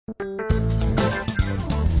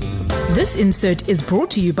This insert is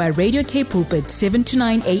brought to you by Radio K Pulpit 7 to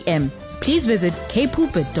 9 a.m. Please visit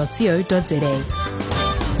kpulpit.co.za.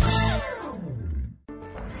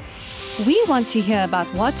 We want to hear about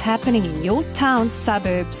what's happening in your town,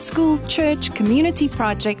 suburb, school, church, community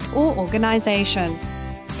project, or organization.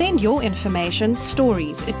 Send your information,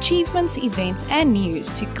 stories, achievements, events, and news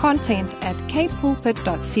to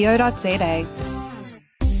content@kpulpit.co.za.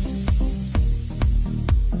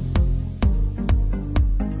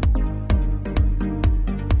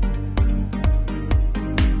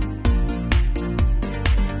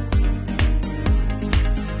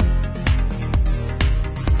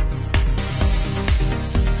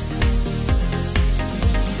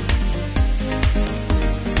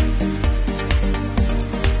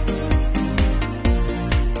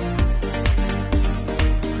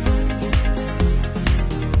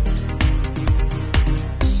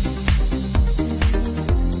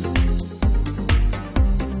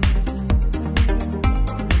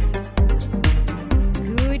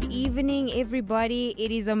 Everybody,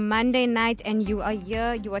 it is a Monday night and you are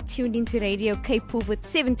here. You are tuned into Radio K Pulpit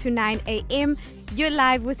 7 to 9 a.m. You're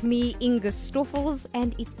live with me, Inga Stoffels,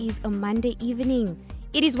 and it is a Monday evening.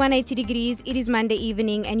 It is 180 degrees. It is Monday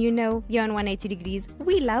evening, and you know, here on 180 degrees,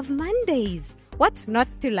 we love Mondays. What's not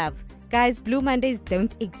to love? Guys, Blue Mondays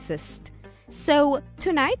don't exist. So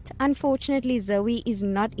tonight, unfortunately, Zoe is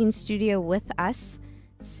not in studio with us.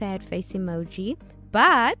 Sad face emoji.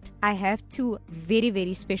 But I have two very,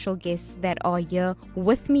 very special guests that are here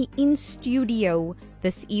with me in studio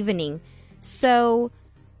this evening. So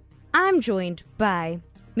I'm joined by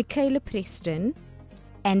Michaela, Preston,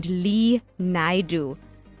 and Leah, Naidoo.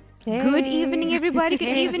 Hey. Good evening, everybody.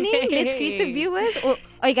 Good evening. Let's greet the viewers. Or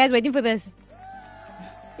are you guys waiting for this?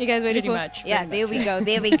 You guys waiting for much. Yeah, there we go.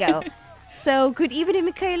 There we go. So good evening,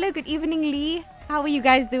 Michaela. Good evening, Leah. How are you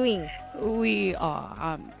guys doing? We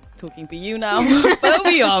are. Talking for you now, but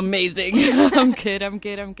we are amazing. I'm good.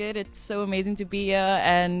 It's so amazing to be here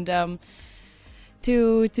and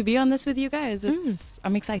to be on this with you guys.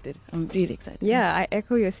 I'm excited. I'm really excited. Yeah, I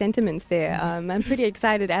echo your sentiments there. I'm pretty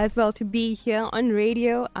excited as well to be here on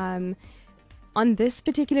radio. On this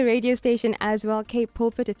particular radio station as well, K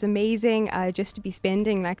Pulpit. It's amazing just to be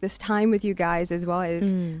spending like this time with you guys as well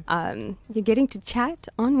as you're getting to chat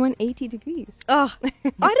on 180 degrees. Oh,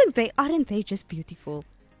 aren't they just beautiful?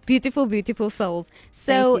 Beautiful, beautiful souls.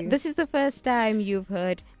 So this is the first time you've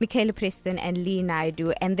heard Michaela, Preston, and Leah,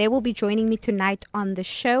 Naidoo, and they will be joining me tonight on the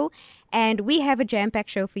show. And we have a jam-packed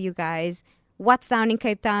show for you guys. What's down in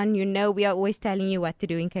Cape Town? You know we are always telling you what to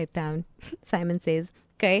do in Cape Town. Simon says,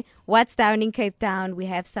 okay, what's down in Cape Town? We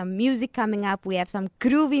have some music coming up. We have some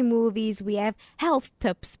groovy movies. We have health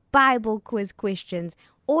tips, Bible quiz questions.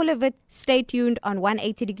 All of it, stay tuned on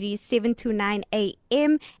 180 degrees, 7 to 9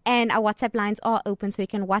 a.m. And our WhatsApp lines are open, so you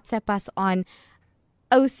can WhatsApp us on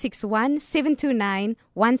 061 729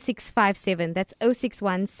 1657. That's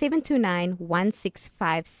 061 729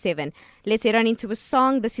 1657. Let's head on into a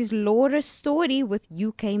song. This is Laura's Story with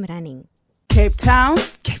You Came Running. Cape Town,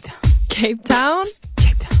 Cape Town, Cape Town,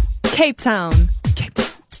 Cape Town, Cape Town, Cape Town.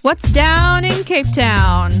 What's down in Cape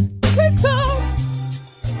Town? Cape Town.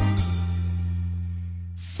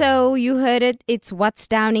 So you heard it. It's What's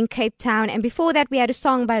Down in Cape Town. And before that, we had a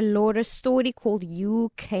song by Laura's Story called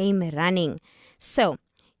You Came Running. So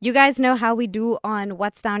you guys know how we do on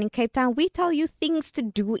What's Down in Cape Town. We tell you things to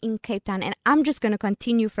do in Cape Town. And I'm just going to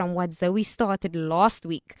continue from what Zoe started last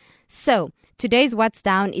week. So today's What's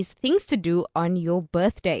Down is things to do on your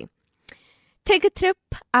birthday. Take a trip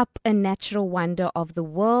up a natural wonder of the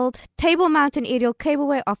world. Table Mountain Aerial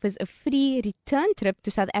Cableway offers a free return trip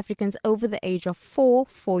to South Africans over the age of 4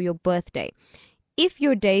 for your birthday. If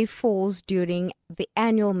your day falls during the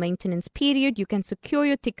annual maintenance period, you can secure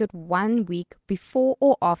your ticket 1 week before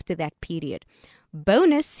or after that period.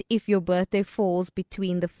 Bonus if your birthday falls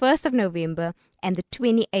between the 1st of November and the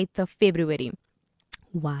 28th of February.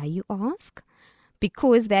 Why, you ask?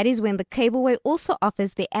 Because that is when the Cableway also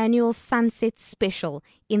offers the annual Sunset Special.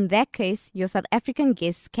 In that case, your South African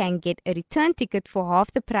guests can get a return ticket for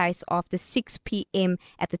half the price after 6 p.m.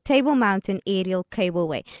 at the Table Mountain Aerial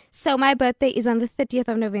Cableway. So my birthday is on the 30th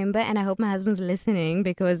of November, and I hope my husband's listening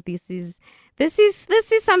because this is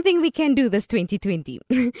something we can do this 2020.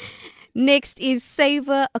 Next is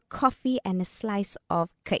savor a coffee and a slice of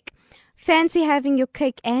cake. Fancy having your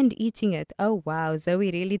cake and eating it. Oh, wow.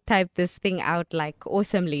 Zoe really typed this thing out like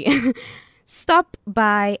awesomely. Stop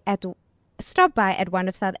by at one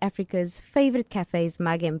of South Africa's favorite cafes,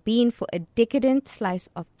 Mug and Bean, for a decadent slice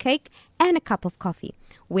of cake and a cup of coffee.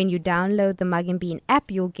 When you download the Mug and Bean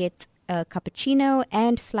app, you'll get a cappuccino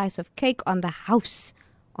and slice of cake on the house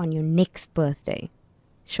on your next birthday.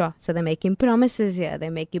 Sure, so they're making promises here. They're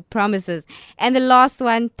making promises. And the last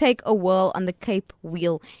one, take a whirl on the Cape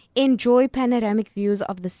Wheel. Enjoy panoramic views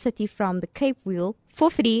of the city from the Cape Wheel for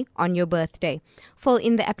free on your birthday. Fill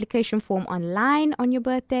in the application form online on your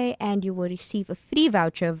birthday and you will receive a free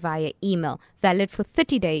voucher via email, valid for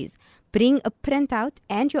 30 days. Bring a printout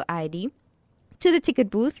and your ID to the ticket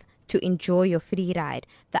booth to enjoy your free ride.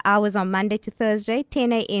 The hours are Monday to Thursday,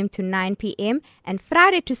 10 a.m. to 9 p.m. and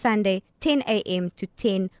Friday to Sunday, 10 a.m. to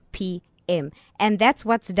 10 p.m. And that's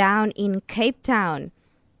what's down in Cape Town.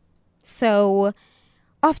 So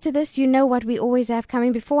after this, you know what we always have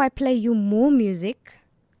coming. Before I play you more music,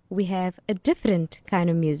 we have a different kind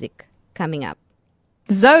of music coming up.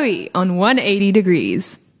 Zoe on 180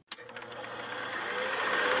 Degrees.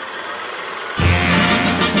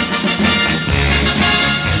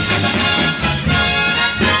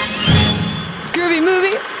 Groovy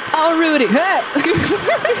movie, all Rudy. Hey.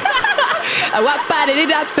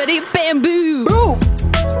 Bamboo. Boom!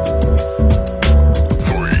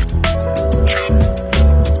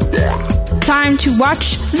 Time to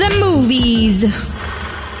watch the movies.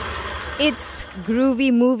 It's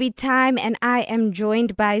groovy movie time and I am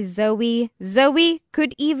joined by Zoe. Zoe,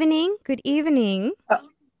 good evening. Good evening.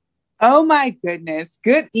 Oh my goodness.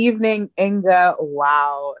 Good evening, Inga.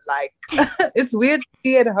 Wow. Like, it's weird to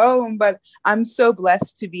be at home, but I'm so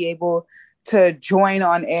blessed to be able to join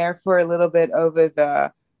on air for a little bit over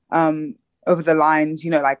the lines,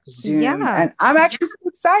 like Zoom. Yeah. And I'm actually so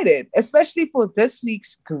excited, especially for this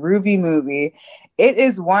week's groovy movie. It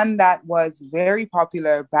is one that was very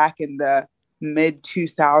popular back in the mid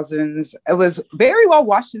 2000s. It was very well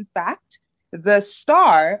watched. In fact, the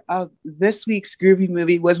star of this week's groovy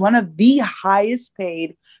movie was one of the highest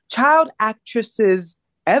paid child actresses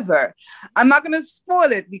ever. I'm not going to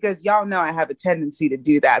spoil it because y'all know I have a tendency to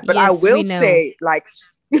do that. But yes, I will say,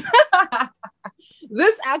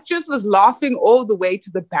 this actress was laughing all the way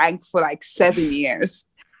to the bank for 7 years.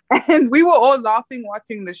 And we were all laughing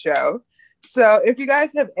watching the show. So if you guys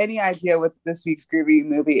have any idea what this week's groovy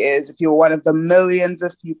movie is, if you're one of the millions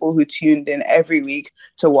of people who tuned in every week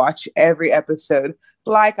to watch every episode,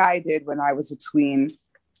 like I did when I was a tween,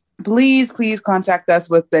 please contact us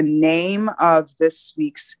with the name of this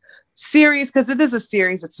week's series, because it is a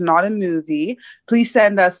series, it's not a movie. Please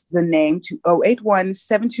send us the name to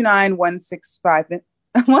 081-729-165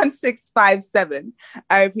 1657.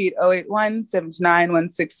 I repeat,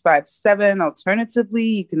 081-729-1657. Alternatively,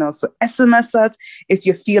 you can also SMS us if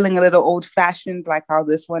you're feeling a little old-fashioned like how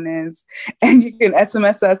this one is. And you can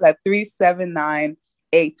SMS us at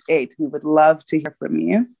 37988. We would love to hear from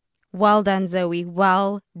you. Well done, Zoe.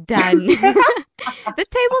 Well done. The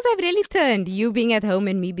tables have really turned, you being at home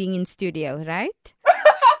and me being in studio, right?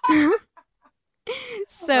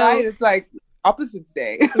 So right? It's like opposites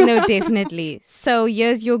day. No, definitely. So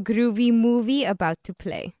here's your groovy movie about to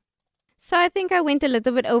play. So I think I went a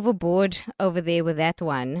little bit overboard over there with that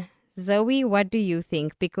one. Zoe, what do you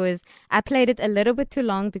think? Because I played it a little bit too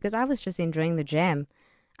long because I was just enjoying the jam.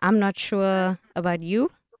 I'm not sure about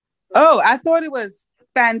you. Oh, I thought it was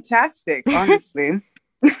fantastic, honestly.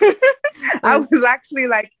 I was actually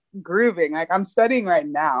grooving. I'm studying right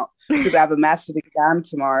now because I have a massive exam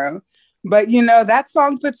tomorrow. But that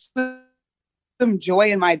song puts some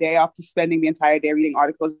joy in my day after spending the entire day reading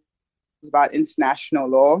articles about international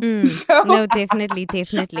law. So no, definitely.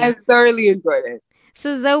 I thoroughly enjoyed it.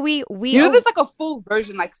 So Zoe, there's a full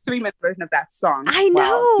version, 3-minute version of that song. I know.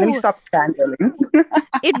 Wow. Let me stop fangirling.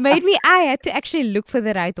 It made me, I had to actually look for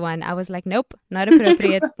the right one. I was like, nope, not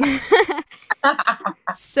appropriate.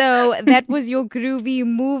 So that was your groovy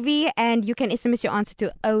movie, and you can SMS your answer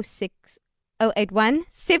to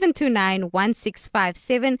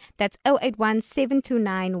 081-729-1657. That's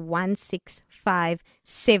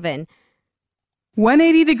 081-729-1657.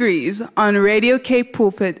 180 Degrees on Radio Cape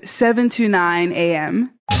Pulpit, 729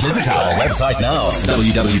 AM. Visit our website now,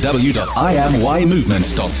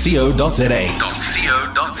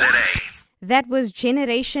 www.imymovements.co.za. That was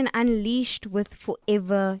Generation Unleashed with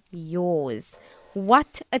Forever Yours.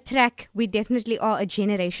 What a track. We definitely are a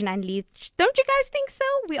Generation Unleashed. Don't you guys think so?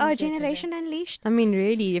 We are a Generation Unleashed. I mean,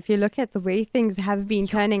 really, if you look at the way things have been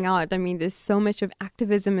turning out, I mean, there's so much of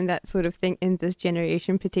activism and that sort of thing in this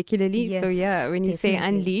generation particularly. Yes, so yeah, when you say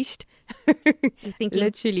unleashed, you're thinking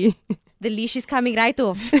literally the leash is coming right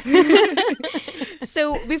off.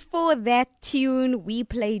 So before that tune, we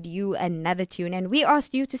played you another tune and we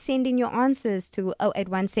asked you to send in your answers to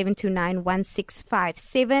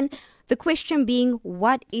 081-729-1657. The question being,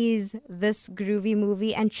 what is this groovy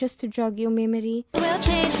movie? And just to jog your memory,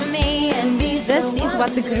 this is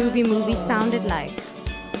what the groovy movie sounded like.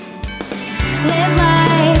 Live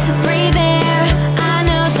life, breathe air. I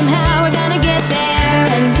know somehow we're gonna get there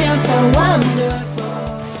and feel so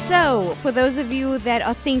wonderful. So, for those of you that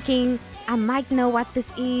are thinking, I might know what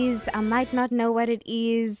this is, I might not know what it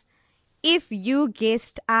is, if you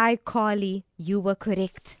guessed iCarly, you were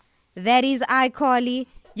correct. That is iCarly.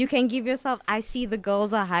 You can give yourself, I see the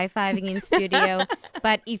girls are high-fiving in studio,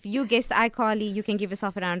 but if you guessed iCarly, you can give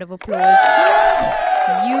yourself a round of applause.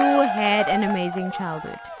 You had an amazing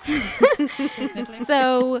childhood.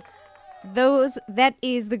 So, that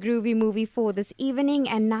is the groovy movie for this evening,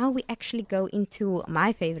 and now we actually go into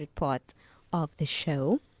my favorite part of the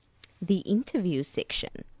show, the interview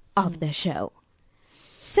section of the show.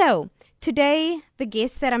 So, today, the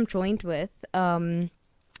guests that I'm joined with, I'm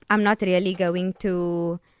not really going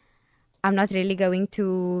to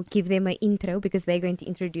give them an intro because they're going to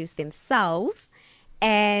introduce themselves.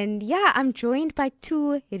 And yeah, I'm joined by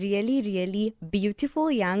two really, really beautiful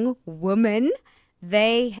young women.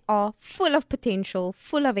 They are full of potential,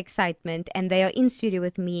 full of excitement, and they are in studio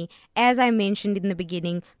with me. As I mentioned in the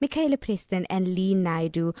beginning, Michaela, Preston, and Leah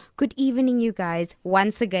Naidoo. Good evening, you guys.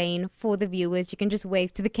 Once again, for the viewers, you can just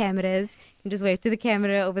wave to the cameras. You can just wave to the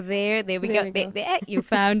camera over there. There we go. There. You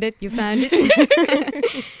found it.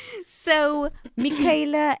 So,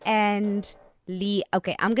 Michaela and Leah.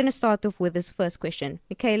 Okay, I'm going to start off with this first question.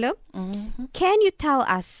 Michaela, can you tell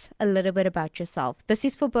us a little bit about yourself? This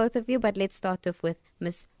is for both of you, but let's start off with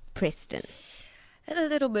Miss Preston. A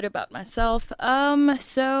little bit about myself.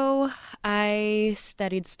 So I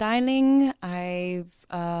studied styling. My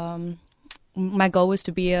goal was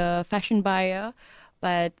to be a fashion buyer,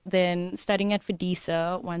 but then studying at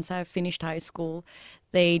Fidisa, once I finished high school,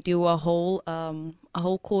 they do a whole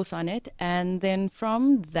course on it, and then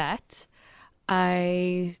from that,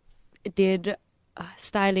 I did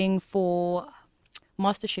styling for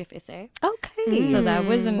MasterChef SA. Okay. So that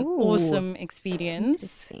was an awesome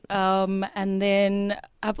experience. And then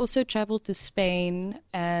I've also traveled to Spain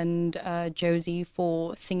and Josie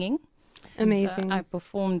for singing. Amazing. So I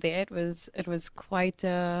performed there. It was quite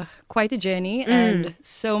a journey and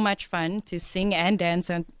so much fun to sing and dance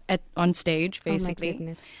on stage, basically.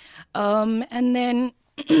 Oh my goodness. And then,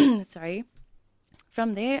 sorry.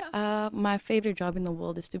 From there, my favorite job in the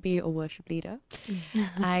world is to be a worship leader.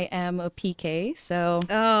 I am a PK, so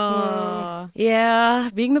yeah,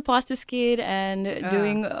 being the pastor's kid and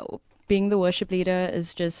being the worship leader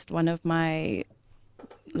is just one of my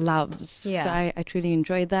loves. Yeah. So I truly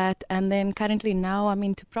enjoy that. And then currently now I'm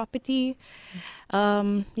into property.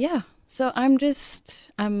 Yeah. So I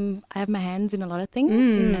have my hands in a lot of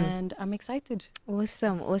things and I'm excited.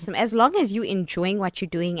 Awesome. As long as you're enjoying what you're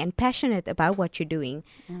doing and passionate about what you're doing,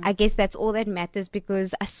 I guess that's all that matters,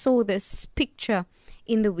 because I saw this picture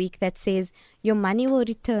in the week that says, your money will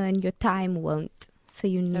return, your time won't. So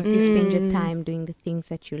you need to spend your time doing the things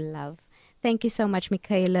that you love. Thank you so much,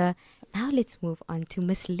 Michaela. Now let's move on to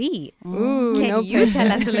Miss Lee. Can you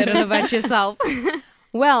tell us a little about yourself?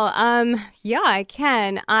 Well, yeah, I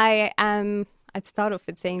can. I'd start off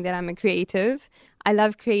with saying that I'm a creative. I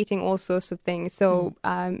love creating all sorts of things. So,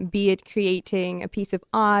 be it creating a piece of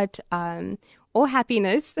art, or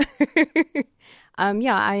happiness.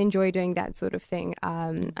 Yeah, I enjoy doing that sort of thing.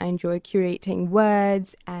 I enjoy curating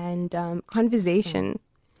words and conversation.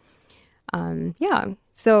 Yeah.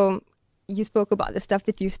 So you spoke about the stuff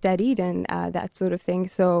that you studied and that sort of thing.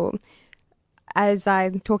 So as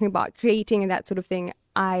I'm talking about creating and that sort of thing,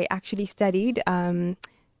 I actually studied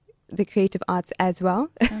the creative arts as well.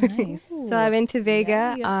 Oh, nice. So I went to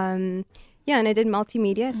Vega. Yeah, and I did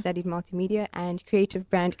multimedia, studied multimedia and creative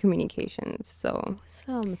brand communications. So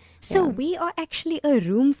awesome. So we are actually a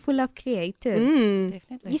room full of creatives.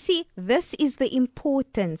 Definitely. You see, this is the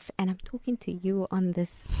importance, and I'm talking to you on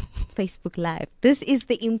this Facebook Live. This is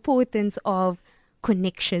the importance of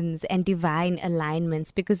connections and divine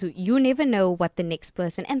alignments, because you never know what the next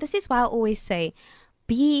person, and this is why I always say,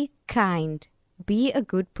 be kind. Be a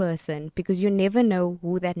good person, because you never know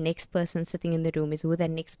who that next person sitting in the room is, who that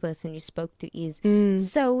next person you spoke to is.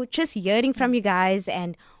 So just hearing from you guys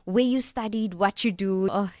and where you studied, what you do.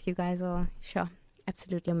 Oh, you guys are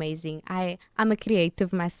absolutely amazing. I'm a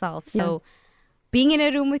creative myself. So being in a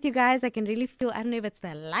room with you guys, I can really feel, I don't know if it's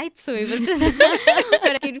the lights or if it's just,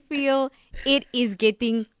 but I can feel it is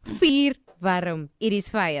getting warm. It is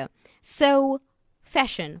fire. So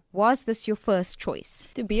fashion, was this your first choice?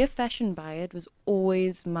 To be a fashion buyer, it was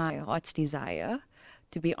always my heart's desire,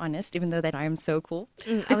 to be honest, even though that I am so cool.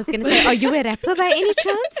 I was going to say, are you a rapper by any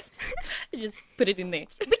chance? Just put it in there.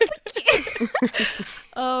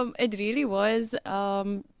 It really was.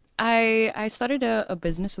 I started a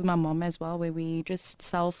business with my mom as well, where we just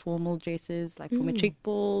sell formal dresses, like for matric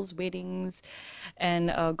balls, weddings, and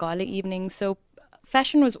gala evenings. So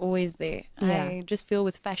fashion was always there. Yeah. I just feel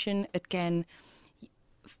with fashion,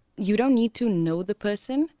 you don't need to know the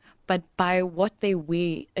person, but by what they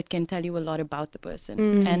wear, it can tell you a lot about the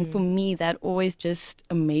person. And for me, that always just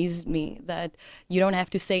amazed me, that you don't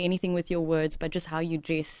have to say anything with your words, but just how you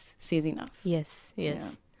dress says enough. Yes. Yeah.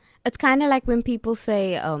 It's kind of like when people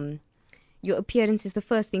say your appearance is the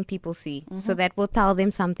first thing people see. So that will tell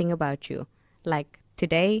them something about you. Like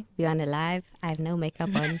today, we're on a live. I have no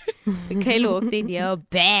makeup on. Michaela walked in here,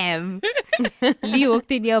 bam. Lee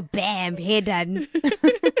walked in here, bam, hair done.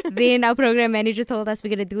 Then our program manager told us we're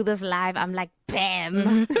going to do this live. I'm like,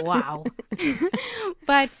 bam. Wow.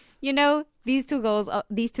 But, you know, these two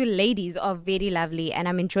ladies are very lovely, and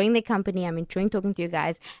I'm enjoying their company. I'm enjoying talking to you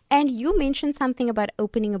guys. And you mentioned something about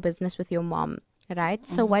opening a business with your mom, right?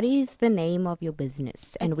 So what is the name of your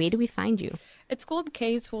business, and where do we find you? It's called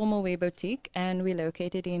K's Formal Wear Boutique, and we're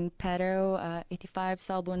located in Paddo, 85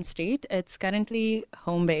 Selborne Street. It's currently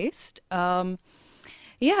home-based.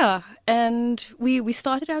 Yeah, and we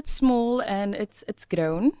started out small, and it's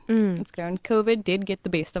grown. It's grown. COVID did get the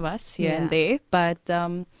best of us here and there, but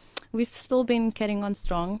we've still been carrying on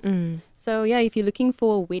strong. So yeah, if you're looking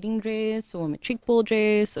for a wedding dress or a matric ball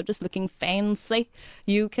dress or just looking fancy,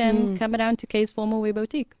 you can come down to K's Formal Wear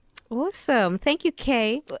Boutique. Awesome. Thank you,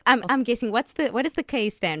 K. I'm guessing what does the K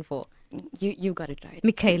stand for? You got it right.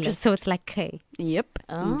 Michaela. So it's like K. Yep,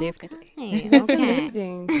 Oh, definitely. Okay.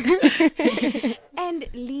 Amazing. And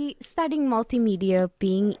Lee, studying multimedia,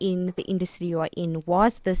 being in the industry you are in,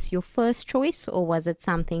 was this your first choice, or was it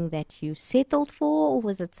something that you settled for, or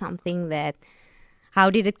was it something that, how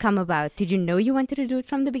did it come about? Did you know you wanted to do it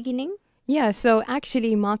from the beginning? Yeah, so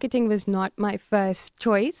actually marketing was not my first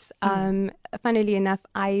choice. Funnily enough,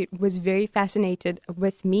 I was very fascinated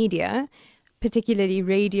with media, particularly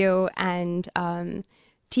radio and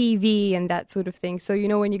TV and that sort of thing. So, you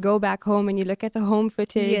know, when you go back home and you look at the home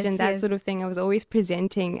footage and that sort of thing, I was always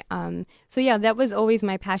presenting. So yeah, that was always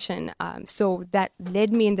my passion. So that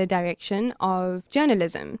led me in the direction of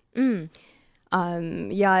journalism.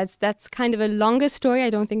 That's kind of a longer story. I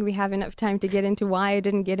don't think we have enough time to get into why I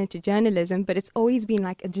didn't get into journalism, but it's always been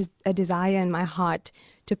like a desire in my heart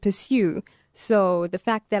to pursue. So the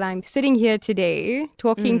fact that I'm sitting here today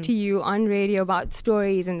talking to you on radio about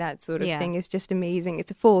stories and that sort of thing is just amazing.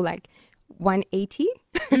 It's a full 180.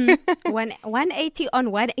 180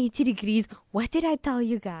 on 180 degrees. What did I tell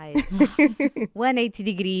you guys? 180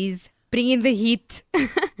 degrees. Bring in the heat.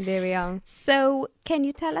 There we are. So can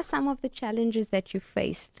you tell us some of the challenges that you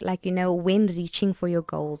faced, like, you know, when reaching for your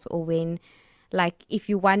goals, or when, like, if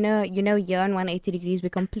you want to, you know, here on 180 degrees, we're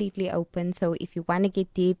completely open. So if you want to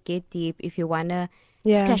get deep, get deep. If you want to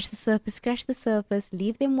scratch the surface,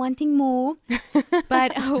 leave them wanting more.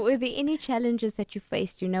 But were there any challenges that you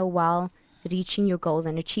faced, you know, while reaching your goals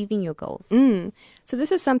and achieving your goals? So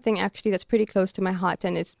this is something actually that's pretty close to my heart,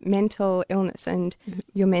 and it's mental illness and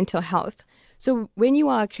your mental health. So when you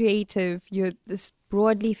are creative, you're this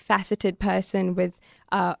broadly faceted person with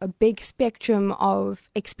a big spectrum of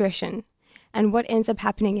expression. And what ends up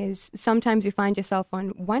happening is sometimes you find yourself on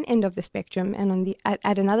one end of the spectrum, and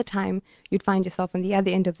at another time you'd find yourself on the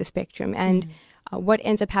other end of the spectrum. And what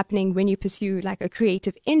ends up happening when you pursue like a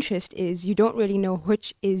creative interest is you don't really know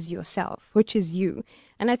which is yourself, which is you.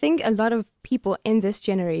 And I think a lot of people in this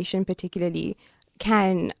generation particularly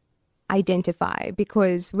can identify,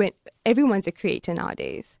 because when everyone's a creator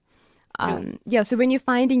nowadays. So when you're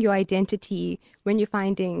finding your identity, when you're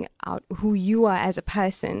finding out who you are as a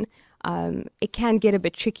person, it can get a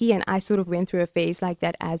bit tricky, and I sort of went through a phase like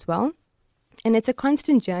that as well. And it's a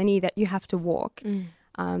constant journey that you have to walk.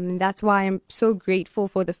 That's why I'm so grateful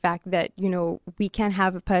for the fact that, you know, we can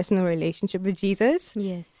have a personal relationship with Jesus.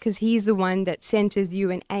 Yes. Because he's the one that centers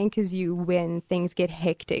you and anchors you when things get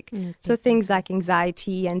hectic. So things like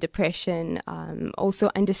anxiety and depression,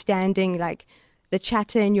 also understanding like the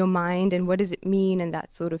chatter in your mind and what does it mean and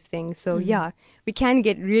that sort of thing. So yeah, we can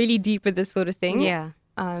get really deep with this sort of thing.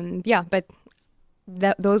 But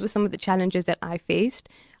those were some of the challenges that I faced.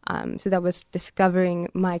 So that was discovering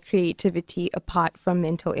my creativity apart from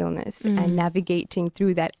mental illness and navigating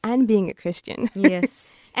through that and being a Christian.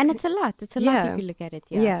 Yes. And it's a lot. It's a lot if you look at it.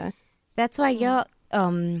 Yeah. That's why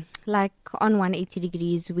like on 180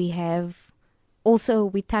 degrees, we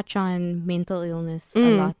touch on mental illness a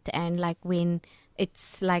lot. And like when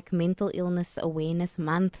it's like mental illness awareness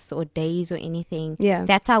months or days or anything,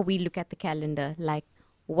 that's how we look at the calendar. Like,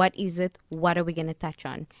 what is it? What are we going to touch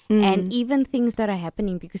on? And even things that are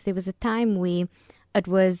happening, because there was a time where it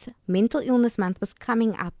was mental illness month was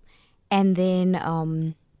coming up, and then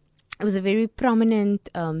it was a very prominent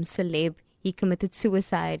celeb. He committed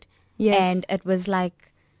suicide. Yes. And it was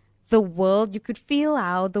like the world, you could feel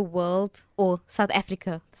how the world, or South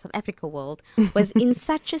Africa world, was in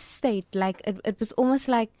such a state. Like it was almost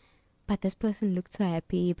like, but this person looked so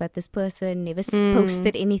happy, but this person never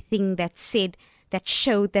posted anything that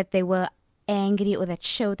showed that they were angry, or that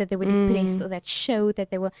showed that they were depressed, or that showed that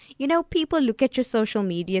they were, people look at your social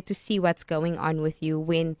media to see what's going on with you,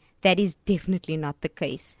 when that is definitely not the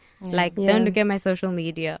case. Don't look at my social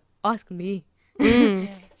media, ask me.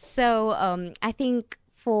 So I think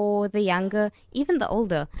for the younger, even the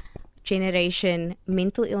older generation,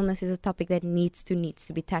 mental illness is a topic that needs to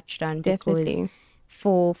be touched on. Definitely.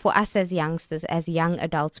 Because for us as youngsters, as young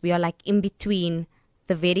adults, we are like in between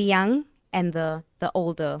the very young and the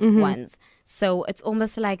older ones. So it's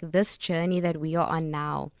almost like this journey that we are on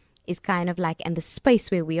now is kind of like, and the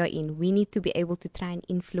space where we are in, we need to be able to try and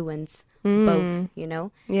influence both,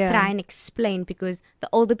 try and explain, because the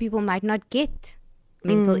older people might not get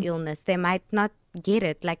mental illness. They might not get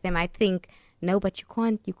it. Like, they might think, no, but you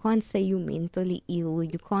can't say you're mentally ill.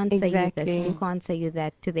 You can't say you this. You can't say you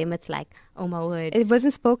that. To them, it's like, oh my word. It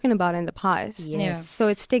wasn't spoken about in the past. Yes. Yeah. So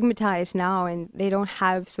it's stigmatized now, and they don't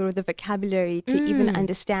have sort of the vocabulary to even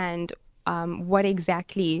understand what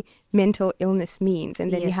exactly mental illness means.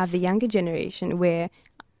 And then you have the younger generation where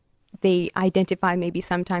they identify maybe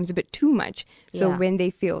sometimes a bit too much. So when they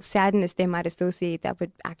feel sadness, they might associate that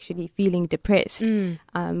with actually feeling depressed,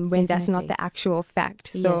 when that's not the actual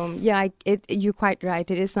fact. So you're quite right.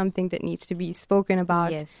 It is something that needs to be spoken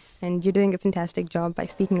about. Yes. And you're doing a fantastic job by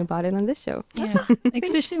speaking about it on this show. Yeah,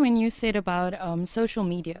 especially when you said about social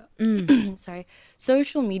media. Sorry.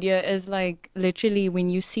 Social media is like literally when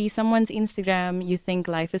you see someone's Instagram, you think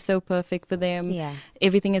life is so perfect for them. Yeah.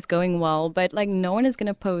 Everything is going well, but like no one is going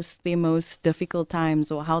to post their most difficult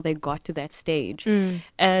times or how they got to that stage.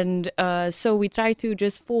 And so we try to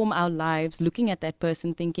just form our lives looking at that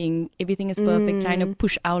person, thinking everything is perfect, trying to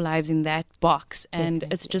push our lives in that box. And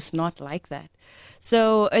it's just not like that.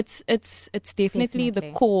 So it's definitely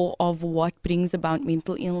the core of what brings about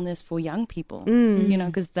mental illness for young people,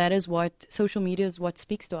 because that is what social media is, what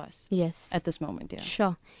speaks to us. Yes. At this moment, yeah.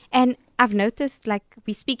 Sure. And I've noticed, like,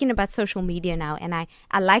 we're speaking about social media now, and I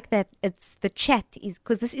like that it's the chat, is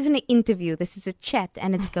because this isn't an interview, this is a chat,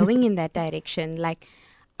 and it's going in that direction. Like,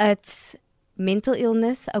 it's mental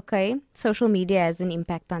illness, okay, social media has an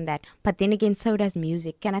impact on that, but then again, so does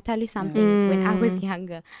music. Can I tell you something? When I was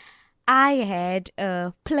younger, I had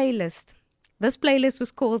a playlist. This playlist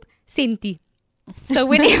was called Senti. So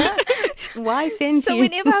whenever Why Senti? So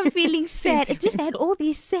whenever I'm feeling sad, it just had all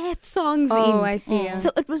these sad songs in. Oh, I see. Yeah.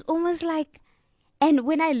 So it was almost like, and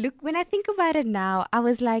when I think about it now, I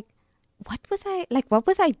was like, what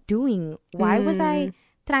was I doing? Why was I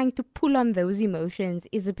trying to pull on those emotions?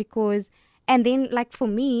 Is it because, and then like for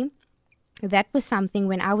me, that was something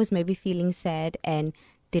when I was maybe feeling sad and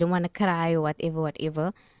didn't want to cry or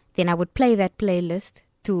whatever, then I would play that playlist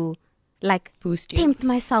to like boost you, tempt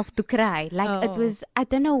myself to cry. Like it was, I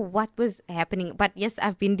don't know what was happening, but yes,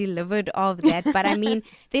 I've been delivered of that. But I mean,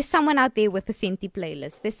 there's someone out there with a Senti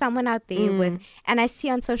playlist. There's someone out there with, and I see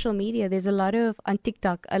on social media, there's on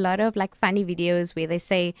TikTok, a lot of like funny videos where they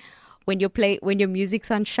say, when your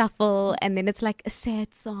music's on shuffle and then it's like a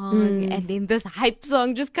sad song and then this hype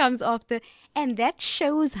song just comes after, and that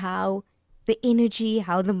shows how the energy,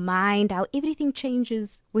 how the mind, how everything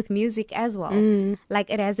changes with music as well. Like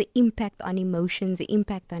it has an impact on emotions, an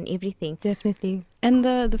impact on everything. Definitely. And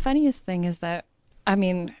the funniest thing is that, I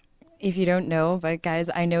mean, if you don't know, but guys,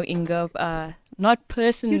 I know Inga, not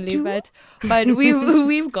personally, but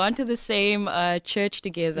we've gone to the same church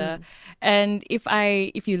together. And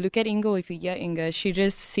if you look at Inga, or if you hear Inga, she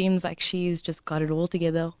just seems like she's just got it all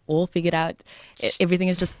together, all figured out. Everything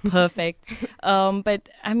is just perfect. But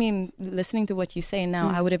I mean, listening to what you say now,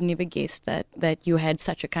 I would have never guessed that you had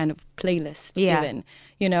such a kind of playlist, even,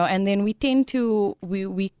 and then we tend to,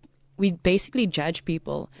 we basically judge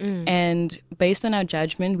people, and based on our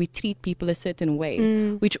judgment, we treat people a certain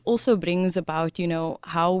way, which also brings about,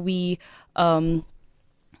 how we, how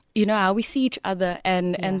we see each other,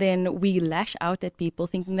 and then we lash out at people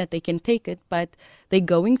thinking that they can take it, but they're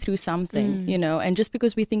going through something, and just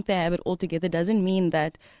because we think they have it all together doesn't mean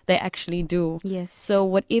that they actually do. Yes. So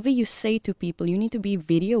whatever you say to people, you need to be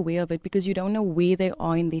very aware of it, because you don't know where they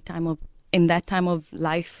are in their time of in that time of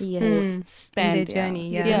life span. In their journey,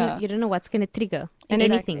 yeah. You don't know what's going to trigger And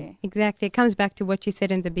anything. Exactly. It comes back to what you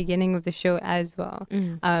said in the beginning of the show as well.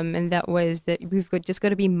 And that was that just got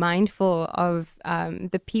to be mindful of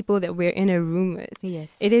the people that we're in a room with.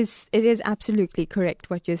 Yes. It is absolutely correct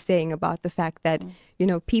what you're saying about the fact that,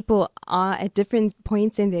 people are at different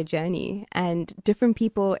points in their journey, and different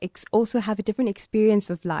people also have a different experience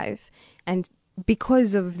of life. And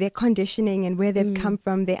because of their conditioning and where they've come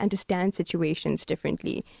from, they understand situations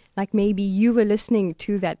differently. Like maybe you were listening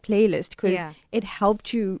to that playlist because it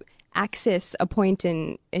helped you access a point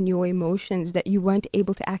in your emotions that you weren't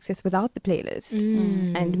able to access without the playlist.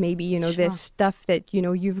 And maybe, there's stuff that,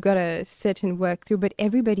 you've got to sit and work through, but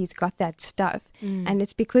everybody's got that stuff. And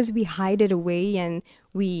it's because we hide it away and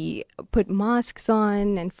we put masks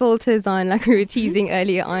on and filters on, like we were teasing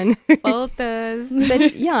earlier on. Filters.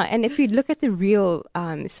 But yeah, and if you look at the real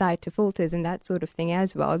side to filters and that sort of thing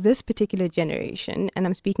as well, this particular generation, and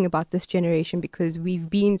I'm speaking about this generation because we've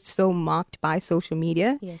been so marked by social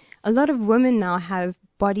media. Yes. A lot of women now have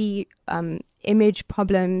body image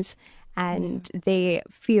problems, and they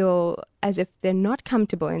feel as if they're not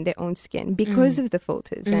comfortable in their own skin because of the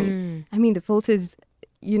filters. And I mean, the filters,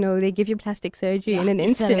 they give you plastic surgery in an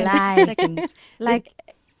instant. It's a lie. Seconds. Like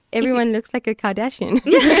everyone looks like a Kardashian.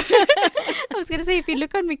 I was going to say, if you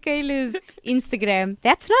look on Michaela's Instagram,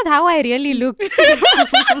 that's not how I really look.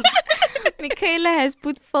 Michaela has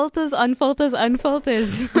put filters on filters on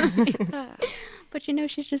filters. But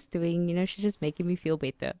she's just doing, she's just making me feel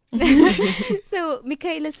better. So,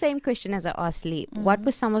 Michaela, same question as I asked Lee. What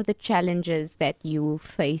were some of the challenges that you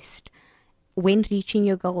faced when reaching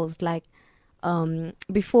your goals? Like,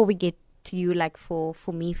 before we get to you, like for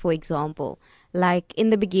me, for example, like in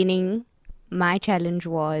the beginning, my challenge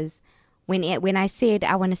was when I said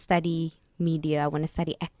I want to study media, I want to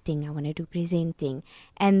study acting, I want to do presenting,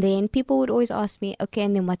 and then people would always ask me, okay,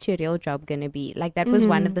 and then what's your real job gonna be? Like that was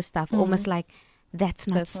one of the stuff, almost like that's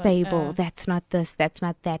not stable, that's not this, that's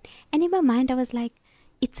not that. And in my mind I was like,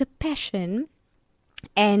 it's a passion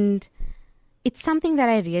and it's something that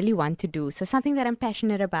I really want to do, so something that I'm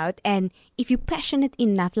passionate about. And if you're passionate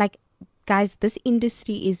enough, like guys, this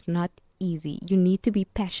industry is not easy. You need to be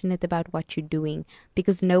passionate about what you're doing,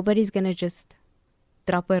 because nobody's gonna just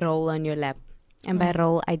drop a role on your lap. And by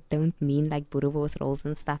role, I don't mean like Boerewors roles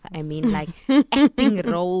and stuff. I mean like acting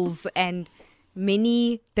roles and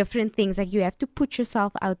many different things. Like you have to put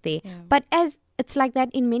yourself out there. But as it's like that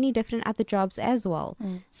in many different other jobs as well.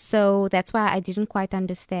 So that's why I didn't quite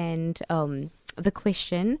understand the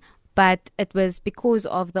question. But it was because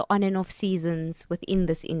of the on and off seasons within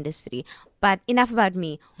this industry. But enough about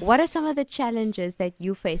me. What are some of the challenges that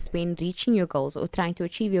you faced when reaching your goals or trying to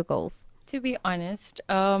achieve your goals? To be honest,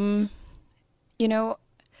 I don't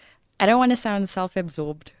want to sound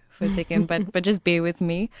self-absorbed for a second, but just bear with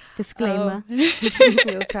me. Disclaimer.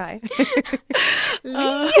 We'll try.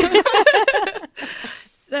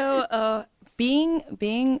 So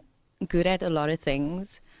being good at a lot of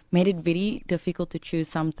things made it very difficult to choose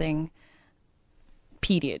something,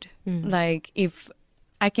 period. Like if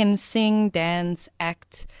I can sing, dance,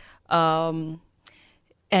 act, and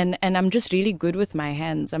I'm just really good with my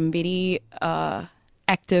hands. I'm very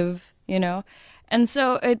active, and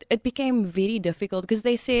so it became very difficult because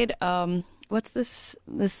they said, what's this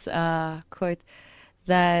quote,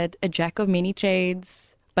 that a jack of many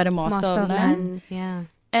trades but a master of none. Yeah.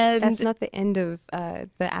 And that's not the end of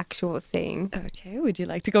the actual saying. Okay, would you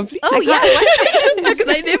like to complete? Oh yeah, because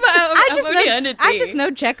I never. I just know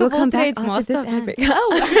jack of all trades, master of none.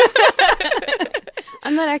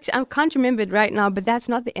 I can't remember it right now, but that's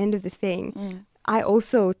not the end of the saying. I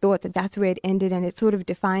also thought that that's where it ended, and it sort of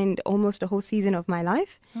defined almost a whole season of my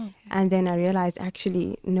life. Okay. And then I realized,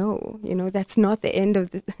 actually, no, that's not the end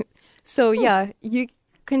of the. So yeah, you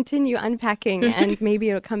continue unpacking, and maybe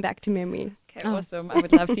it'll come back to memory. Okay, awesome. I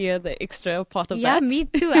would love to hear the extra part of that. Yeah, me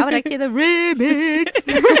too. I would like to hear the remix.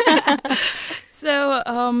 So,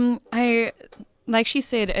 I, like she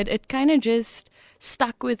said, it kind of just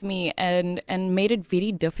stuck with me and made it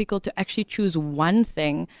very difficult to actually choose one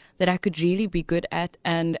thing that I could really be good at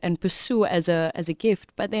and pursue as a gift.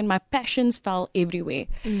 But then my passions fell everywhere,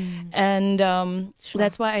 and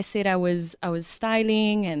that's why I said I was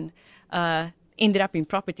styling and ended up in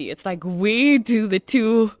property. It's like, where do the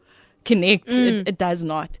two connect? It does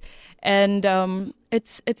not, and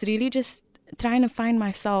it's really just trying to find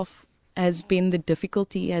myself has been the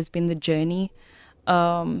difficulty, has been the journey.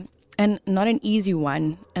 And not an easy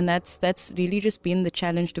one, and that's really just been the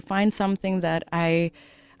challenge, to find something that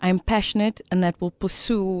I'm passionate and that will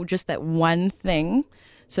pursue just that one thing,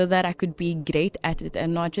 so that I could be great at it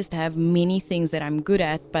and not just have many things that I'm good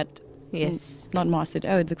at, but Yes. Not mastered.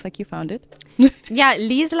 Oh, it looks like you found it. Yeah,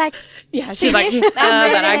 Lee's like, Yeah, she's like, finished. but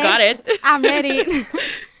I got it. I'm ready.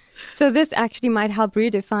 So this actually might help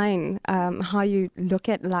redefine how you look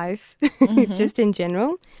at life, just in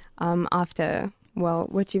general, after, well,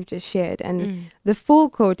 what you've just shared. And the full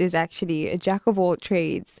quote is actually, a jack of all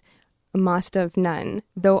trades, a master of none,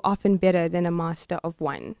 though often better than a master of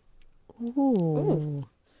one. Ooh.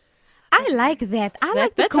 I like that. I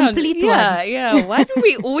like the That sounds- complete yeah, one. Yeah, why do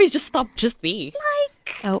we always just stop just there?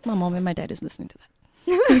 I hope my mom and my dad is listening to that.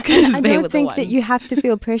 Because I they were don't the think that you ones. have to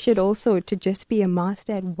feel pressured also to just be a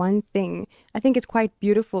master at one thing. I think it's quite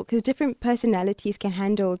beautiful because different personalities can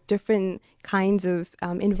handle different kinds of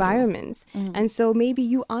environments. And so maybe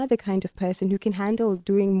you are the kind of person who can handle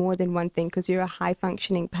doing more than one thing because you're a high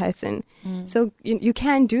functioning person. So you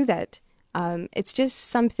can do that. It's just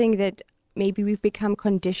something that maybe we've become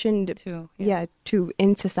conditioned to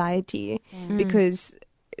in society because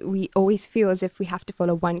we always feel as if we have to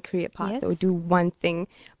follow one career path or Yes. do one thing.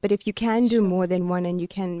 But if you can do more than one and you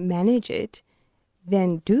can manage it,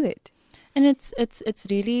 then do it. And it's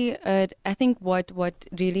really I think what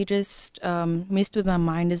really just messed with my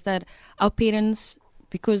mind is that our parents,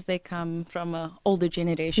 because they come from a older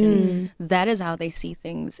generation, that is how they see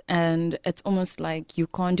things, and it's almost like you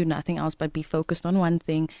can't do nothing else but be focused on one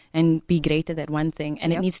thing and be great at that one thing,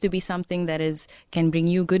 and it needs to be something that can bring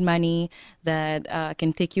you good money, that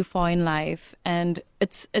can take you far in life, and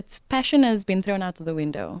its passion has been thrown out of the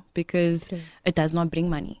window because it does not bring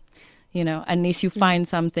money. Unless you find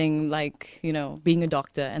something like, being a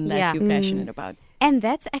doctor and that you're passionate about. And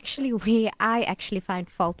that's actually where I actually find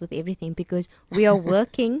fault with everything because we are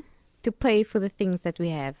working to pay for the things that we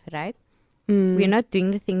have, right? We're not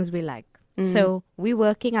doing the things we like. So we're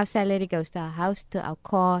working, our salary goes to our house, to our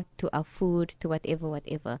car, to our food, to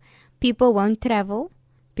whatever. People won't travel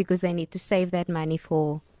because they need to save that money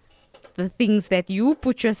for the things that you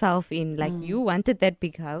put yourself in. Like you wanted that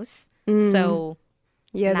big house. So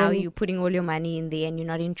now you're putting all your money in there and you're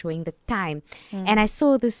not enjoying the time. And I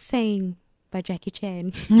saw this saying by Jackie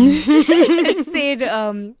Chan. It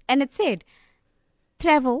said,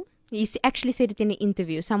 travel. He actually said it in an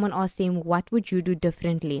interview. Someone asked him, what would you do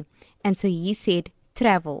differently? And so he said,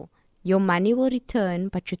 travel. Your money will return,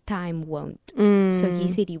 but your time won't. So he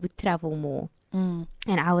said he would travel more. And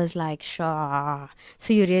I was like, sure.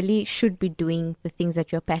 So you really should be doing the things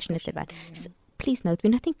that you're passionate about. Just, please note, we're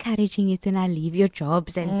not encouraging you to now leave your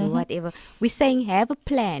jobs and do whatever. We're saying have a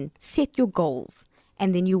plan, set your goals,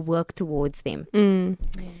 and then you work towards them.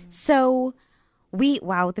 So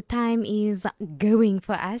the time is going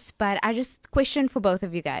for us, but I just question for both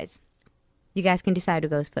of you guys. You guys can decide who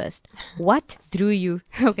goes first. What drew you?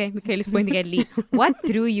 Okay, Michaela's pointing at Lee. What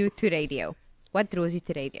drew you to radio? What draws you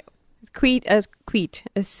to radio?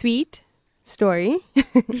 A sweet story.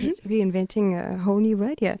 Reinventing a whole new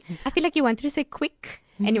word here. I feel like you wanted to say quick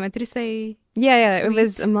and you wanted to say Yeah, sweet. it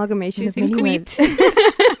was amalgamation of many words.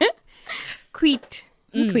 Queet.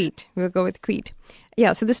 Queet. We'll go with Queet.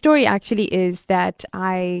 Yeah, so the story actually is that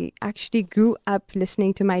I actually grew up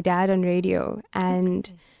listening to my dad on radio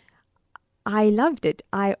and I loved it.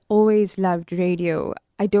 I always loved radio.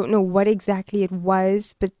 I don't know what exactly it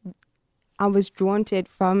was, but I was drawn to it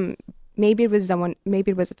from maybe it was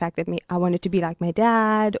the fact that I wanted to be like my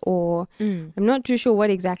dad, or I'm not too sure what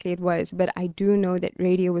exactly it was, but I do know that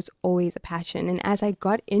radio was always a passion. And as I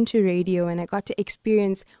got into radio and I got to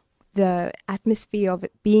experience the atmosphere of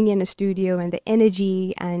it being in a studio and the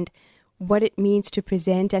energy and what it means to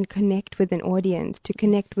present and connect with an audience, to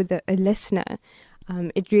connect with a listener,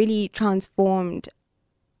 it really transformed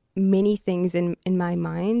many things in my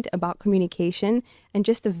mind about communication and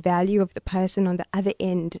just the value of the person on the other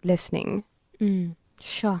end listening.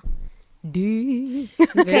 Sure.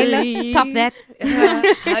 Michaela, top that.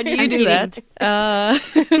 How do you do that?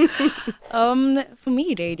 For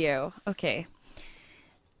me, radio. Okay.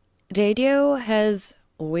 Radio has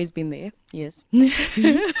always been there, yes.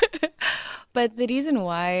 But the reason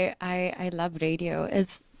why I love radio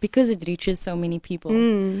is because it reaches so many people.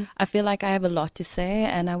 I feel like I have a lot to say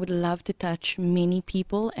and I would love to touch many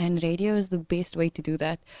people, and radio is the best way to do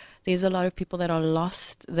that. There's a lot of people that are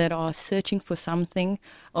lost, that are searching for something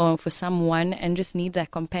or for someone and just need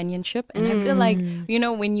that companionship. And I feel like,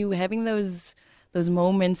 when you're having those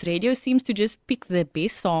moments, radio seems to just pick the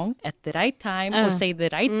best song at the right time or say the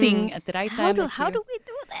right thing at the right time. How do we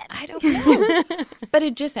do that? I don't know. But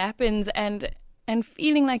it just happens, and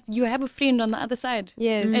feeling like you have a friend on the other side.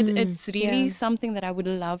 Yes. It's really something that I would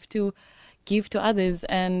love to give to others,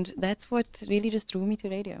 and that's what really just drew me to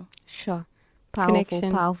radio. Sure.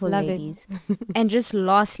 Connection. Powerful Love it. ladies. And just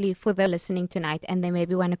lastly, for the listening tonight and they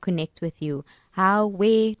maybe want to connect with you,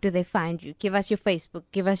 where do they find you? Give us your Facebook,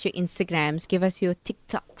 give us your Instagrams, give us your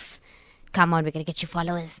TikToks. Come on, we're going to get you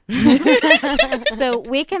followers. So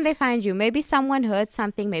where can they find you? Maybe someone heard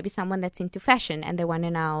something, maybe someone that's into fashion and they want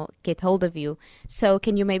to now get hold of you. So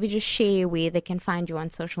can you maybe just share where they can find you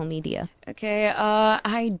on social media? Okay,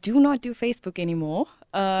 I do not do Facebook anymore.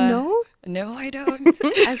 No? No, I don't.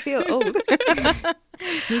 I feel old.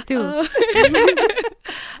 Me too.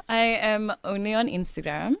 I am only on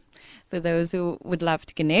Instagram. For those who would love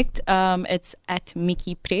to connect, it's at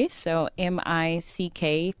Mickey Press, so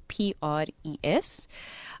MICKPRES.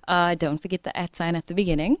 Don't forget the @ at the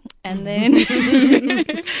beginning, and then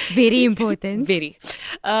Very important. very.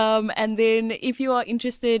 And then if you are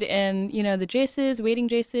interested in the dresses, wedding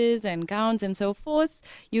dresses, and gowns and so forth,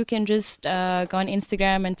 you can just go on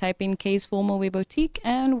Instagram and type in K's Formal Wear Boutique,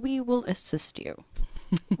 and we will assist you.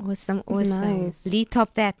 Awesome. Nice. Lee,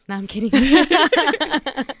 top that. No, I'm kidding.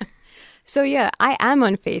 So yeah, I am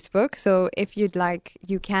on Facebook. So if you'd like,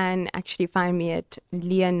 you can actually find me at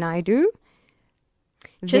Leah Naidoo.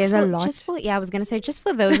 There's a lot. I was going to say, just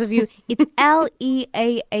for those of you, it's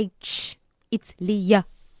Leah. It's Leah.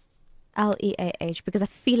 Leah. Because I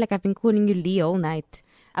feel like I've been calling you Leah all night.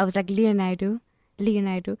 I was like, Leah Naidoo.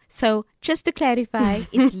 So just to clarify,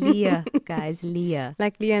 it's Leah, guys. Leah.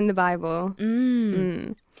 Like Leah in the Bible.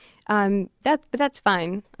 But that's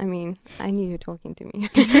fine. I mean, I knew you were talking to me.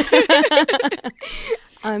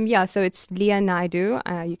 So it's Leah Naidoo.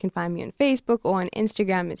 You can find me on Facebook or on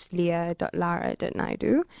Instagram. It's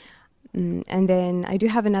leah.lara.naidoo. And then I do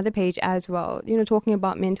have another page as well, talking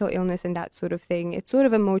about mental illness and that sort of thing. It's sort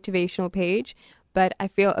of a motivational page, but I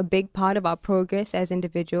feel a big part of our progress as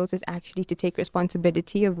individuals is actually to take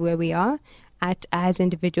responsibility of where we are at as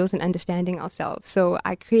individuals and understanding ourselves. So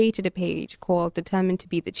I created a page called Determined to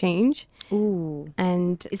Be the Change. Ooh.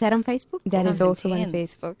 And is that on Facebook? That is also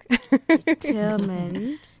intense. on Facebook.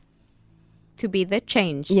 Determined to be the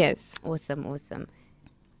change. Yes. Awesome.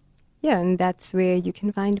 Yeah, and that's where you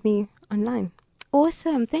can find me online.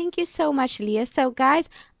 Awesome. Thank you so much, Leah. So, guys,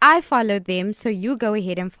 I follow them, so you go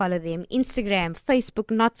ahead and follow them. Instagram,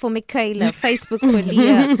 Facebook, not for Michaela, Facebook for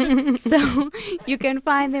Leah. So you can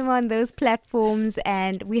find them on those platforms,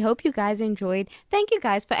 and we hope you guys enjoyed. Thank you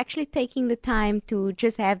guys for actually taking the time to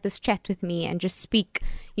just have this chat with me and just speak,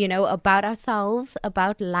 about ourselves,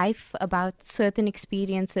 about life, about certain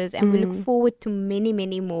experiences, and we look forward to many,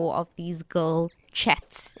 many more of these girl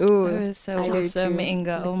chats. Ooh, It was so I do awesome, too.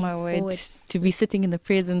 Inga. Oh my word. forward. To be sitting in the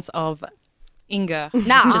presence of Inga.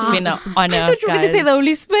 Nah. It's just been an honor, You were going to guys. say the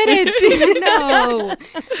Holy Spirit. No.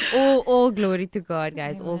 All glory to God,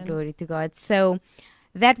 guys. All glory to God. So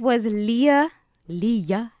that was Leah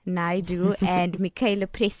Naidoo and Michaela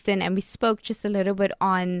Preston, and we spoke just a little bit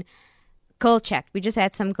on girl chat. We just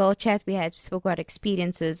had some girl chat. We spoke about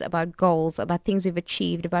experiences, about goals, about things we've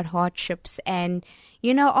achieved, about hardships. And,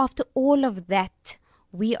 after all of that,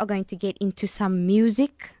 we are going to get into some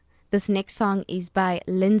music. This next song is by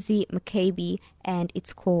Lindsay McCabe, and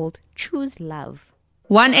it's called Choose Love.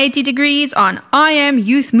 180 degrees on I Am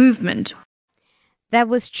Youth Movement. That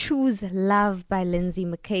was Choose Love by Lindsay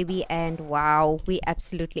McCabe, and wow, we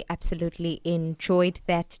absolutely enjoyed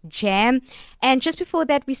that jam. And just before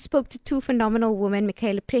that, we spoke to two phenomenal women,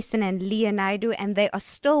 Michaela Preston and Leah Naidoo, and they are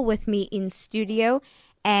still with me in studio.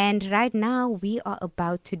 And right now, we are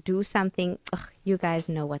about to do something. You guys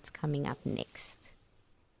know what's coming up next.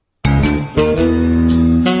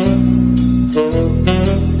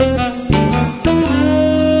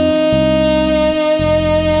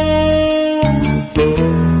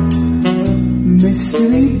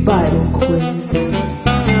 Mystery Bible Quiz.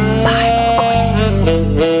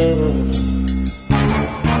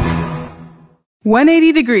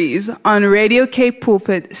 180 degrees on Radio Cape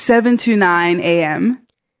Pulpit 729 AM.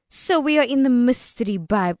 So we are in the Mystery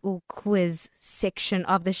Bible Quiz section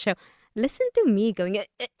of the show. Listen to me going...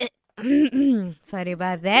 Sorry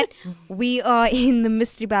about that. We are in the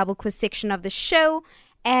Mystery Bible Quiz section of the show,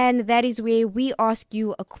 and that is where we ask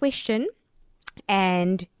you a question,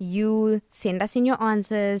 and you send us in your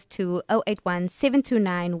answers to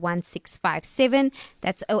 081-729-1657.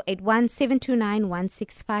 That's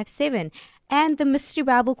 081-729-1657. And the Mystery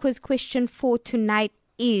Bible Quiz question for tonight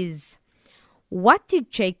is, what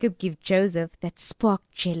did Jacob give Joseph that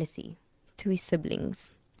sparked jealousy to his siblings?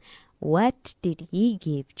 What did he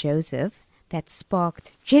give Joseph that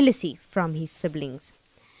sparked jealousy from his siblings?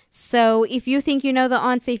 So if you think you know the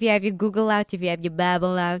answer, if you have your Google out, if you have your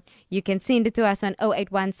Bible out, you can send it to us on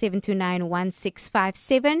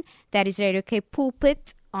 081-729-1657. That is Radio Cape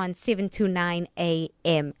Pulpit on 7 to 9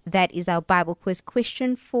 a.m. That is our Bible quiz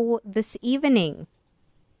question for this evening.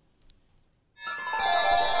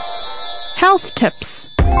 Health tips.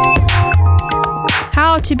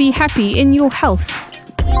 How to be happy in your health.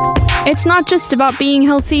 It's not just about being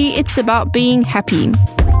healthy, it's about being happy.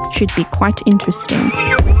 Should be quite interesting.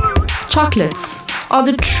 Chocolates are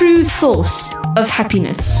the true source of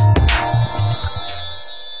happiness.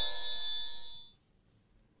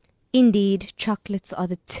 Indeed, chocolates are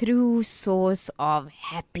the true source of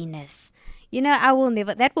happiness. You know,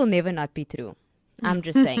 that will never not be true. I'm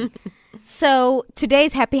just saying. So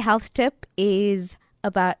today's happy health tip is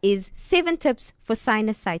 7 tips for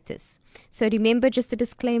sinusitis. So remember, just a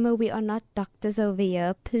disclaimer, we are not doctors over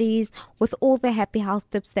here. Please, with all the happy health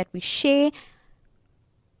tips that we share,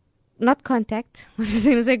 not contact, I was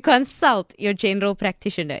going to say consult your general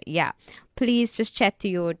practitioner. Yeah, please just chat to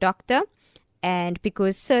your doctor. And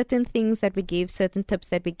because certain things that we give, certain tips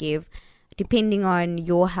that we give, depending on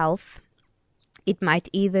your health, it might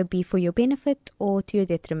either be for your benefit or to your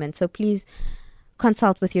detriment. So please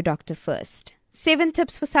consult with your doctor first. 7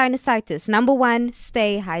 tips for sinusitis. Number 1,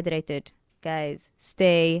 stay hydrated. Guys,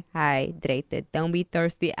 stay hydrated. Don't be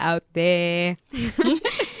thirsty out there.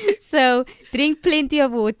 So drink plenty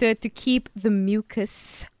of water to keep the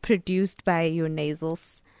mucus produced by your nasal,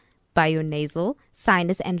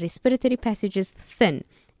 sinus and respiratory passages thin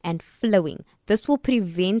and flowing. This will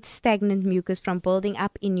prevent stagnant mucus from building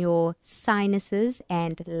up in your sinuses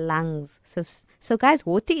and lungs. So guys,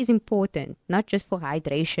 water is important, not just for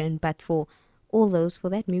hydration, but for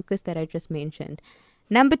that mucus that I just mentioned.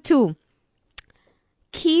 Number 2,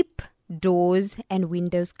 keep doors and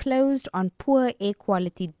windows closed on poor air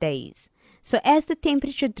quality days. So as the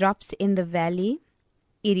temperature drops in the valley,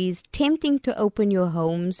 it is tempting to open your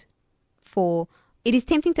homes to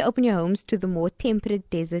the more temperate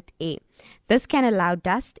desert air. This can allow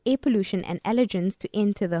dust, air pollution, and allergens to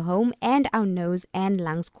enter the home and our nose and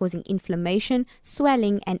lungs, causing inflammation,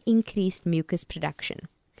 swelling, and increased mucus production.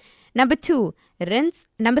 Number 3, rinse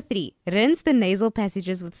the nasal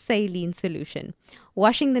passages with saline solution.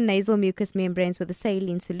 Washing the nasal mucous membranes with a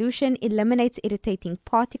saline solution eliminates irritating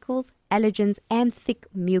particles, allergens, and thick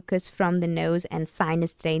mucus from the nose and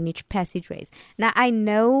sinus drainage passageways. Now, I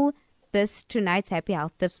know tonight's happy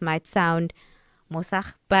health tips might sound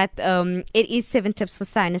mosach, but it is 7 tips for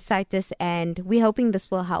sinusitis, and we're hoping this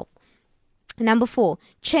will help. Number 4,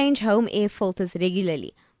 change home air filters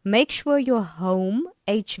regularly. Make sure your home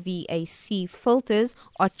HVAC filters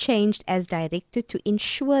are changed as directed to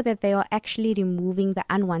ensure that they are actually removing the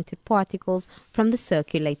unwanted particles from the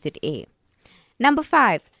circulated air. Number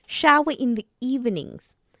 5, shower in the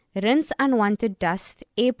evenings. Rinse unwanted dust,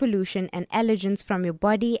 air pollution, and allergens from your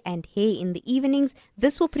body and hair in the evenings.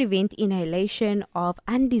 This will prevent inhalation of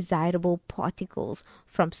undesirable particles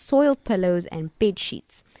from soiled pillows and bed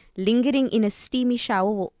sheets. Lingering in a steamy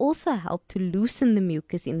shower will also help to loosen the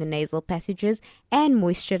mucus in the nasal passages and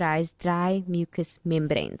moisturize dry mucous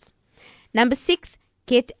membranes. Number 6,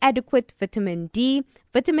 get adequate vitamin D.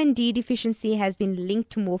 Vitamin D deficiency has been linked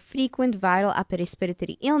to more frequent viral upper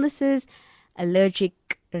respiratory illnesses, allergic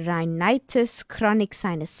rhinitis, chronic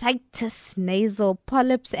sinusitis, nasal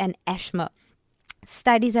polyps, and asthma.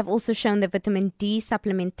 Studies have also shown that vitamin D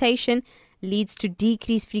supplementation leads to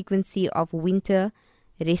decreased frequency of winter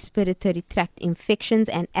respiratory tract infections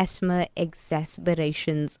and asthma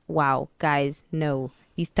exacerbations. Wow, guys, no.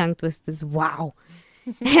 These tongue twisters, wow.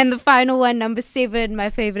 And the final one, number 7,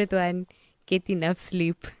 my favorite one, get enough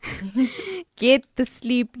sleep. Get the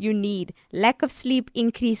sleep you need. Lack of sleep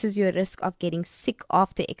increases your risk of getting sick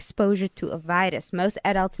after exposure to a virus. Most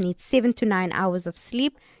adults need 7 to 9 hours of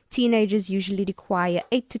sleep. Teenagers usually require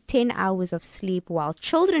 8 to 10 hours of sleep, while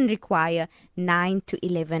children require 9 to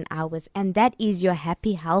 11 hours. And that is your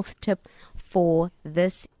happy health tip for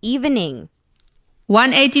this evening.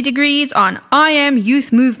 180 degrees on I Am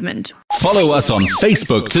Youth Movement. Follow us on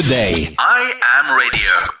Facebook today. I Am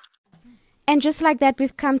Radio. And just like that,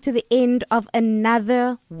 we've come to the end of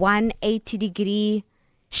another 180-degree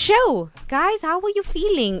show. Guys, how are you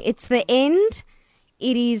feeling? It's the end.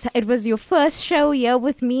 It was your first show here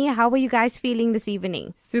with me. How are you guys feeling this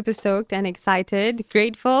evening? Super stoked and excited,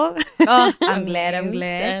 grateful. Oh, I'm glad.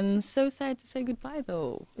 And so sad to say goodbye,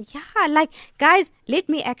 though. Yeah, guys, let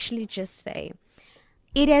me actually just say,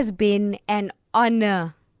 it has been an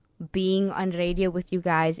honor being on radio with you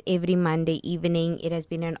guys every Monday evening. It has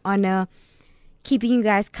been an honor keeping you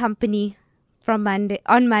guys company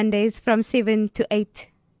on Mondays from 7 to 8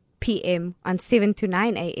 p.m. on 7 to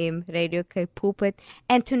 9 a.m. Radio Cape Pulpit.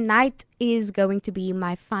 And tonight is going to be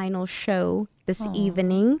my final show this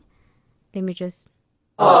evening. Let me just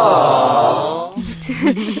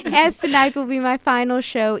As tonight will be my final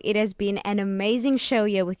show, it has been an amazing show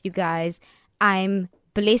here with you guys. I'm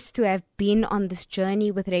blessed to have been on this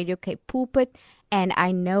journey with Radio Cape Pulpit, and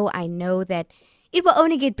I know that it will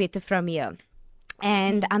only get better from here.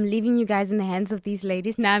 And I'm leaving you guys in the hands of these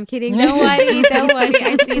ladies. No, I'm kidding. Don't worry.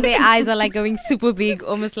 I see their eyes are like going super big,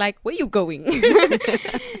 almost like, where you going?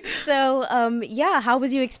 So, how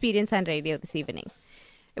was your experience on radio this evening?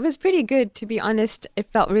 It was pretty good, to be honest. It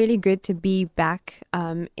felt really good to be back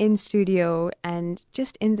in studio and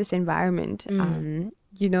just in this environment.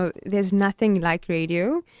 There's nothing like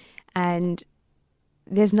radio, and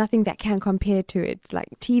there's nothing that can compare to it. Like,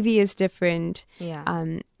 TV is different. Yeah.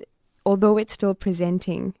 Although it's still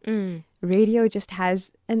presenting, radio just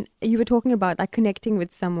has, and you were talking about like connecting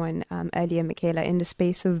with someone earlier, Michaela, in the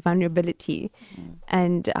space of vulnerability.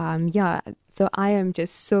 And so I am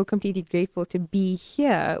just so completely grateful to be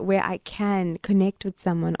here where I can connect with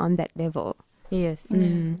someone on that level. Yes,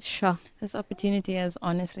 sure. This opportunity has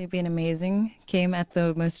honestly been amazing. Came at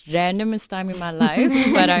the most randomest time in my life,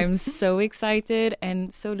 but I'm so excited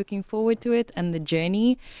and so looking forward to it and the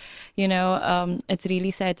journey. It's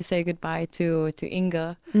really sad to say goodbye to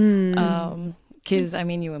Inga, because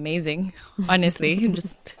you're amazing, honestly.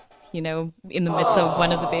 Just in the midst of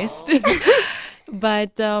one of the best.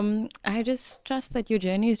 But I just trust that your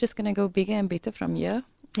journey is just gonna go bigger and better from here.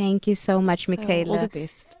 Thank you so much, Michaela. All the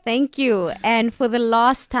best. Thank you. And for the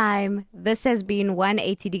last time, this has been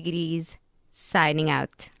 180 Degrees signing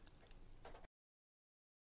out.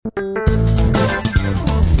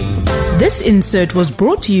 This insert was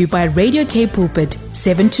brought to you by Radio Cape Pulpit,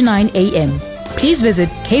 7 to 9 a.m. Please visit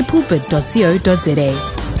kpulpit.co.za.